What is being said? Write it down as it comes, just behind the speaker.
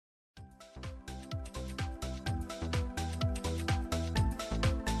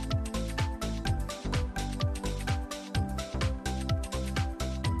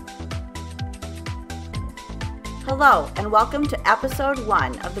Hello, and welcome to episode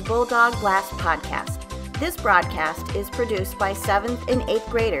 1 of the Bulldog Blast podcast. This broadcast is produced by 7th and 8th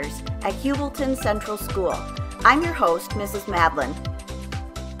graders at Hubleton Central School. I'm your host, Mrs. Madlin.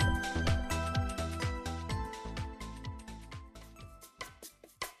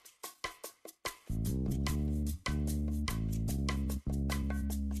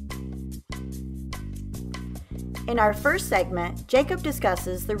 In our first segment, Jacob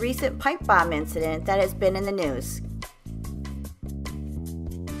discusses the recent pipe bomb incident that has been in the news.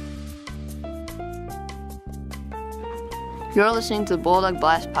 You're listening to the Bulldog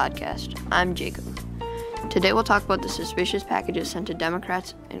Blast podcast. I'm Jacob. Today we'll talk about the suspicious packages sent to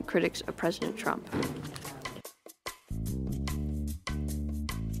Democrats and critics of President Trump.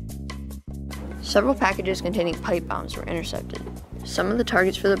 Several packages containing pipe bombs were intercepted. Some of the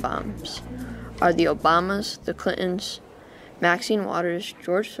targets for the bombs are the Obamas, the Clintons, Maxine Waters,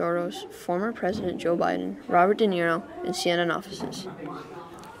 George Soros, former President Joe Biden, Robert De Niro, and CNN offices.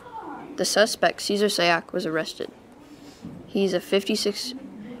 The suspect, Cesar Sayoc, was arrested. He's a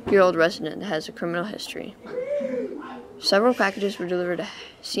 56-year-old resident that has a criminal history. Several packages were delivered to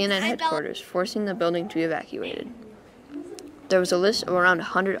CNN headquarters, forcing the building to be evacuated. There was a list of around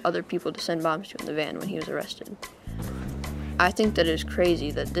 100 other people to send bombs to in the van when he was arrested. I think that it is crazy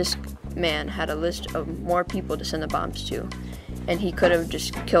that this man had a list of more people to send the bombs to, and he could have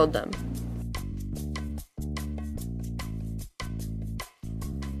just killed them.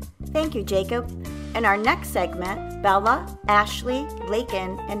 Thank you, Jacob. In our next segment, Bella, Ashley,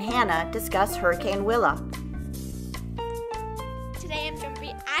 Lakin, and Hannah discuss Hurricane Willa. Today I'm going to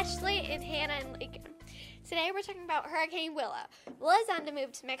be Ashley and Hannah and Lakin. Today we're talking about Hurricane Willa. Willa is on the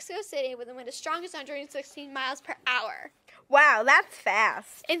move to Mexico City with a wind as strong as 116 miles per hour. Wow, that's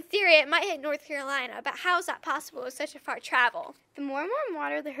fast. In theory, it might hit North Carolina, but how is that possible with such a far travel? The more and more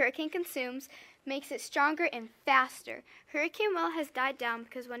water the hurricane consumes makes it stronger and faster. Hurricane Willa has died down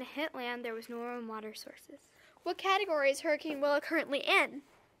because when it hit land, there was no more water sources. What category is Hurricane Willa currently in?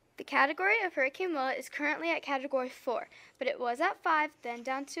 The category of Hurricane Willa is currently at Category 4, but it was at 5, then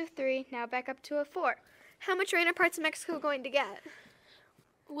down to 3, now back up to a 4. How much rain are parts of Mexico going to get?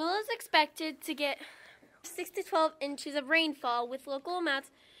 Willa is expected to get 6 to 12 inches of rainfall, with local amounts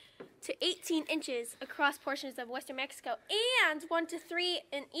to 18 inches across portions of western Mexico and 1 to 3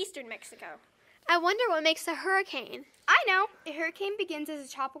 in eastern Mexico. I wonder what makes a hurricane. I know! A hurricane begins as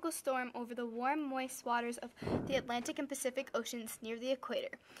a tropical storm over the warm, moist waters of the Atlantic and Pacific Oceans near the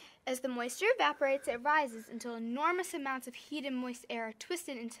equator. As the moisture evaporates, it rises until enormous amounts of heat and moist air are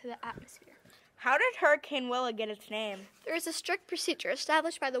twisted into the atmosphere. How did Hurricane Willa get its name? There is a strict procedure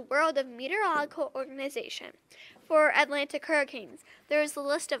established by the World Meteorological Organization for Atlantic hurricanes. There is a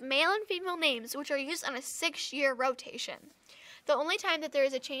list of male and female names which are used on a 6-year rotation. The only time that there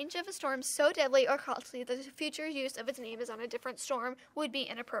is a change of a storm so deadly or costly that the future use of its name is on a different storm would be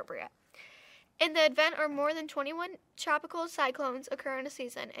inappropriate. In the event of more than 21 tropical cyclones occur in a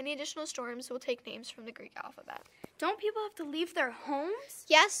season, any additional storms will take names from the Greek alphabet. Don't people have to leave their homes?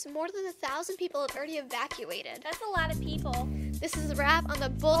 Yes, more than 1,000 people have already evacuated. That's a lot of people. This is a wrap on the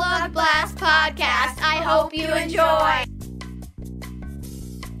Bulldog Blast podcast. I hope you enjoy.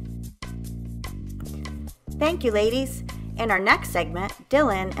 Thank you, ladies. In our next segment,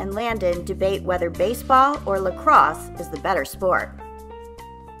 Dylan and Landon debate whether baseball or lacrosse is the better sport.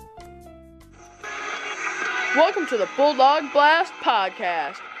 Welcome to the Bulldog Blast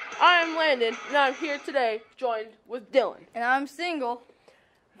podcast. I am Landon, and I'm here today, joined with Dylan. And I'm single.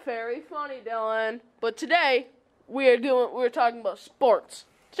 Very funny, Dylan. But today, we're talking about sports.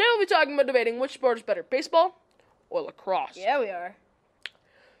 Today we'll be talking about debating which sport is better, baseball or lacrosse. Yeah, we are.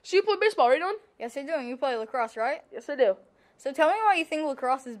 So you play baseball, right, Dylan? Yes, I do. And you play lacrosse, right? Yes, I do. So tell me why you think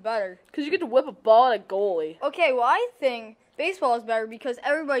lacrosse is better. Because you get to whip a ball at a goalie. Okay, well, I think baseball is better because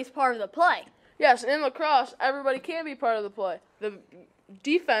everybody's part of the play. Yes, and in lacrosse, everybody can be part of the play. The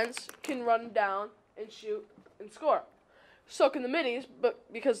defense can run down and shoot and score. So can the middies,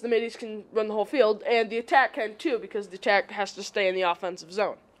 but because the middies can run the whole field, and the attack can too, because the attack has to stay in the offensive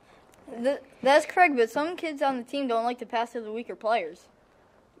zone. That's correct, but some kids on the team don't like to pass to the weaker players.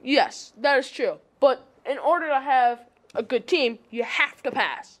 Yes, that is true. But in order to have a good team, you have to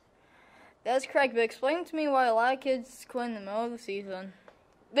pass. That's correct, but explain to me why a lot of kids quit in the middle of the season.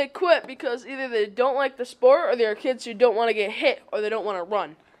 They quit because either they don't like the sport, or they're kids who don't want to get hit, or they don't want to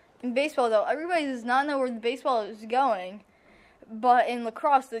run. In baseball, though, everybody does not know where the baseball is going. But in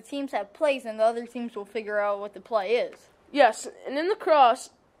lacrosse, the teams have plays, and the other teams will figure out what the play is. Yes, and in lacrosse,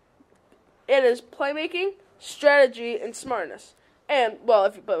 it is playmaking, strategy, and smartness. And, well,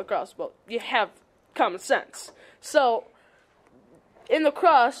 if you play lacrosse, well, you have common sense. So, in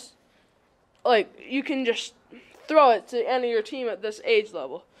lacrosse, like, you can just throw it to any of your team at this age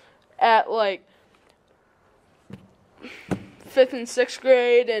level. At like 5th and 6th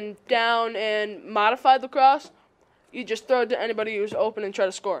grade and down and modified lacrosse, you just throw it to anybody who's open and try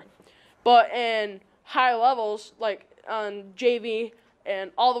to score. But in high levels, like on JV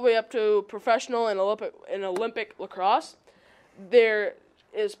and all the way up to professional and Olympic lacrosse, there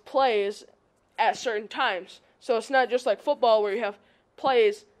is plays at certain times. So it's not just like football where you have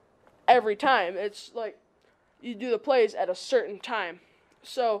plays every time. It's like you do the plays at a certain time.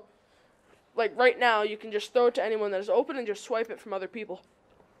 So like right now, you can just throw it to anyone that is open and just swipe it from other people.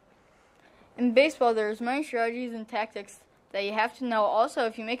 In baseball, there's many strategies and tactics that you have to know. Also,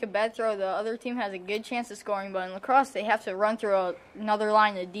 if you make a bad throw, the other team has a good chance of scoring. But in lacrosse, they have to run through another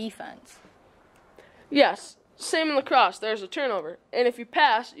line of defense. Yes, same in lacrosse. There's a turnover. And if you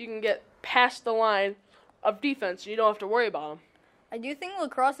pass, you can get past the line of defense. You don't have to worry about them. I do think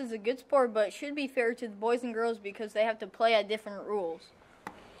lacrosse is a good sport, but it should be fair to the boys and girls because they have to play at different rules.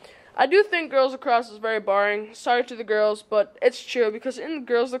 I do think girls lacrosse is very boring. Sorry to the girls, but it's true because in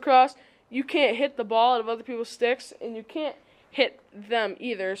girls lacrosse, you can't hit the ball out of other people's sticks, and you can't hit them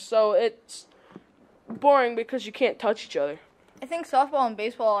either. So it's boring because you can't touch each other. I think softball and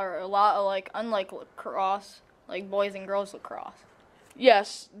baseball are a lot alike, unlike lacrosse, like boys and girls lacrosse.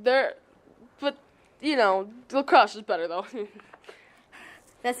 Yes, but you know, lacrosse is better though.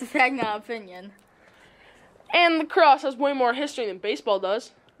 That's a fact, not opinion. And lacrosse has way more history than baseball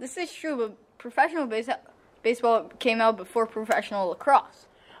does. This is true, but professional baseball came out before professional lacrosse.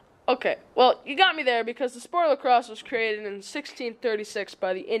 Okay, well, you got me there because the sport of lacrosse was created in 1636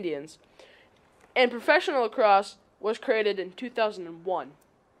 by the Indians, and professional lacrosse was created in 2001.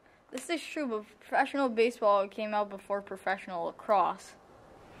 This is true, but professional baseball came out before professional lacrosse.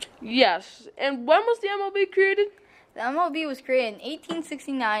 Yes, and when was the MLB created? The MLB was created in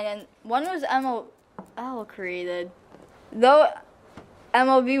 1869, and when was MLL created? Though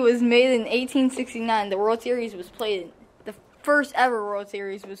MLB was made in 1869, the World Series was played in the first ever World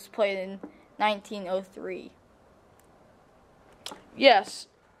Series was played in 1903. Yes,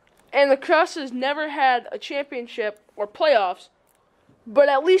 and lacrosse has never had a championship or playoffs, but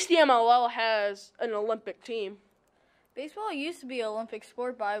at least the MLL has an Olympic team. Baseball used to be an Olympic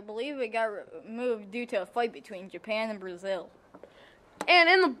sport, but I believe it got removed due to a fight between Japan and Brazil.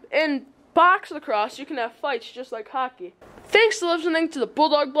 And in box lacrosse, you can have fights just like hockey. Thanks for listening to the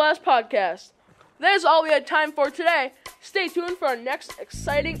Bulldog Blast podcast. That is all we had time for today. Stay tuned for our next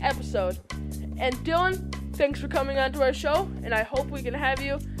exciting episode. And Dylan, thanks for coming on to our show, and I hope we can have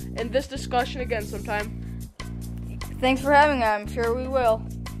you in this discussion again sometime. Thanks for having me. I'm sure we will.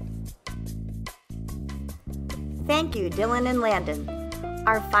 Thank you, Dylan and Landon.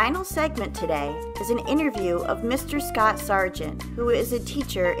 Our final segment today is an interview of Mr. Scott Sargent, who is a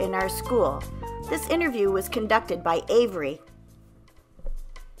teacher in our school. This interview was conducted by Avery.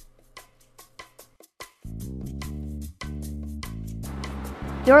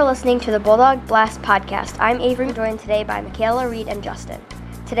 You're listening to the Bulldog Blast podcast. I'm Avery, joined today by Michaela, Reed, and Justin.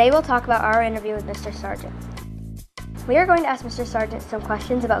 Today we'll talk about our interview with Mr. Sargent. We are going to ask Mr. Sargent some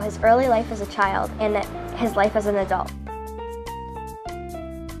questions about his early life as a child and his life as an adult.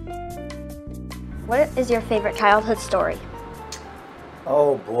 What is your favorite childhood story?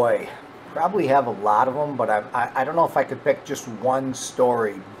 Oh boy, probably have a lot of them, but I don't know if I could pick just one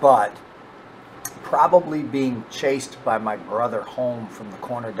story, but probably being chased by my brother home from the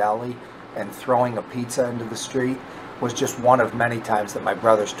corner deli and throwing a pizza into the street was just one of many times that my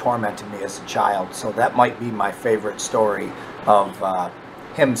brothers tormented me as a child. So that might be my favorite story of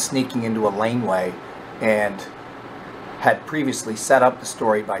him sneaking into a laneway, and had previously set up the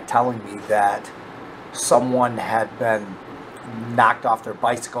story by telling me that someone had been knocked off their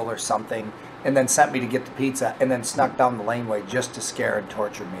bicycle or something and then sent me to get the pizza and then snuck down the laneway just to scare and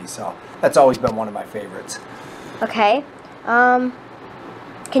torture me. So that's always been one of my favorites. Okay.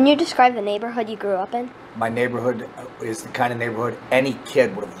 Can you describe the neighborhood you grew up in? My neighborhood is the kind of neighborhood any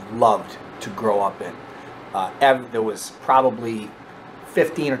kid would have loved to grow up in. There was probably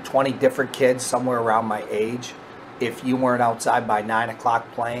 15 or 20 different kids somewhere around my age. If you weren't outside by 9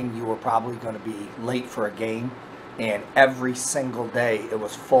 o'clock playing, you were probably going to be late for a game. And every single day it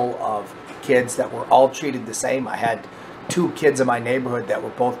was full of kids that were all treated the same. I had 2 kids in my neighborhood that were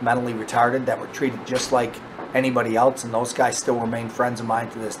both mentally retarded that were treated just like anybody else, and those guys still remain friends of mine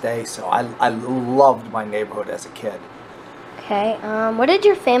to this day. So I loved my neighborhood as a kid. Okay. What did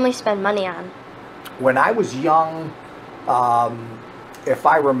your family spend money on? When I was young, if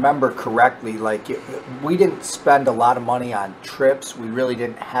I remember correctly, we didn't spend a lot of money on trips. We really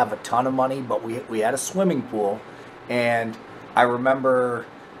didn't have a ton of money, but we had a swimming pool. And I remember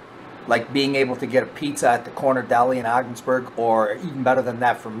like being able to get a pizza at the corner deli in Ogdensburg, or even better than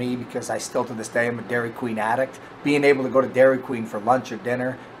that for me, because I still to this day am a Dairy Queen addict, being able to go to Dairy Queen for lunch or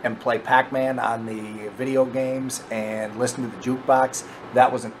dinner and play Pac-Man on the video games and listen to the jukebox,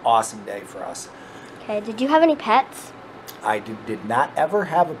 that was an awesome day for us. Okay, did you have any pets? I did not ever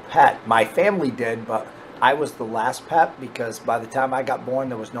have a pet. My family did, but I was the last pet because by the time I got born,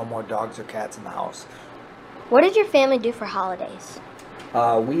 there was no more dogs or cats in the house. What did your family do for holidays?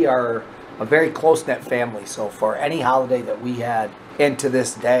 We are a very close-knit family, so for any holiday that we had, and to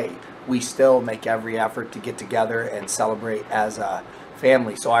this day, we still make every effort to get together and celebrate as a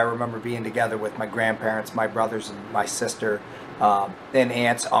family. So I remember being together with my grandparents, my brothers and my sister, and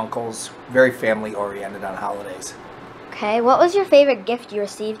aunts, uncles, very family-oriented on holidays. Okay, what was your favorite gift you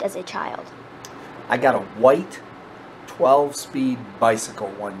received as a child? I got a white 12-speed bicycle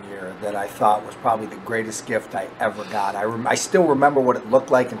one year that I thought was probably the greatest gift I ever got. I still remember what it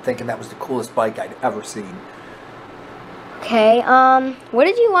looked like and thinking that was the coolest bike I'd ever seen. Okay, what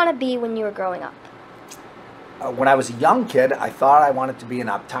did you want to be when you were growing up? When I was a young kid, I thought I wanted to be an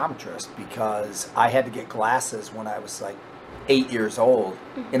optometrist because I had to get glasses when I was like 8 years old,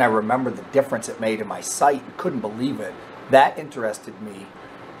 and I remember the difference it made in my sight and couldn't believe it. That interested me.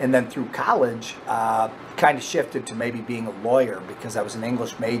 And then through college, kind of shifted to maybe being a lawyer because I was an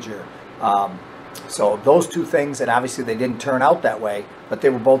English major. So those two things, and obviously they didn't turn out that way, but they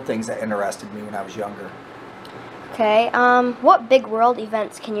were both things that interested me when I was younger. Okay, what big world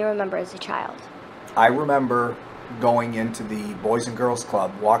events can you remember as a child? I remember going into the Boys and Girls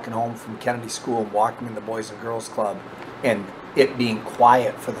Club, walking home from Kennedy School, walking in the Boys and Girls Club, and it being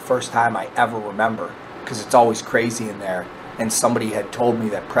quiet for the first time I ever remember, because it's always crazy in there. And somebody had told me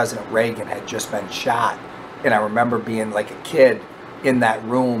that President Reagan had just been shot, and I remember being like a kid in that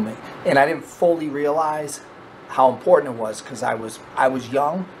room, and I didn't fully realize how important it was because I was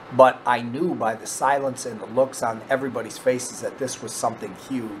young, but I knew by the silence and the looks on everybody's faces that this was something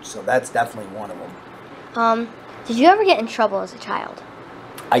huge. So that's definitely one of them. Did you ever get in trouble as a child?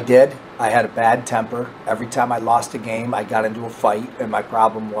 I did. I had a bad temper. Every time I lost a game, I got into a fight, and my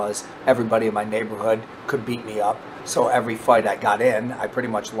problem was everybody in my neighborhood could beat me up. So every fight I got in, I pretty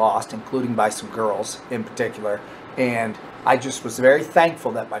much lost, including by some girls in particular. And I just was very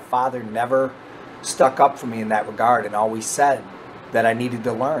thankful that my father never stuck up for me in that regard and always said that I needed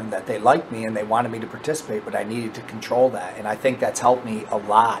to learn, that they liked me and they wanted me to participate, but I needed to control that. And I think that's helped me a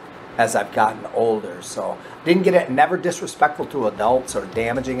lot as I've gotten older. So didn't get it, never disrespectful to adults or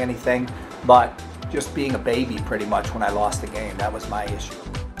damaging anything, but just being a baby pretty much when I lost the game. That was my issue.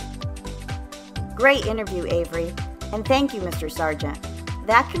 Great interview, Avery. And thank you, Mr. Sargent.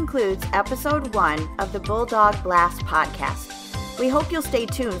 That concludes episode 1 of the Bulldog Blast podcast. We hope you'll stay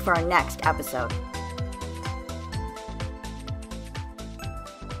tuned for our next episode.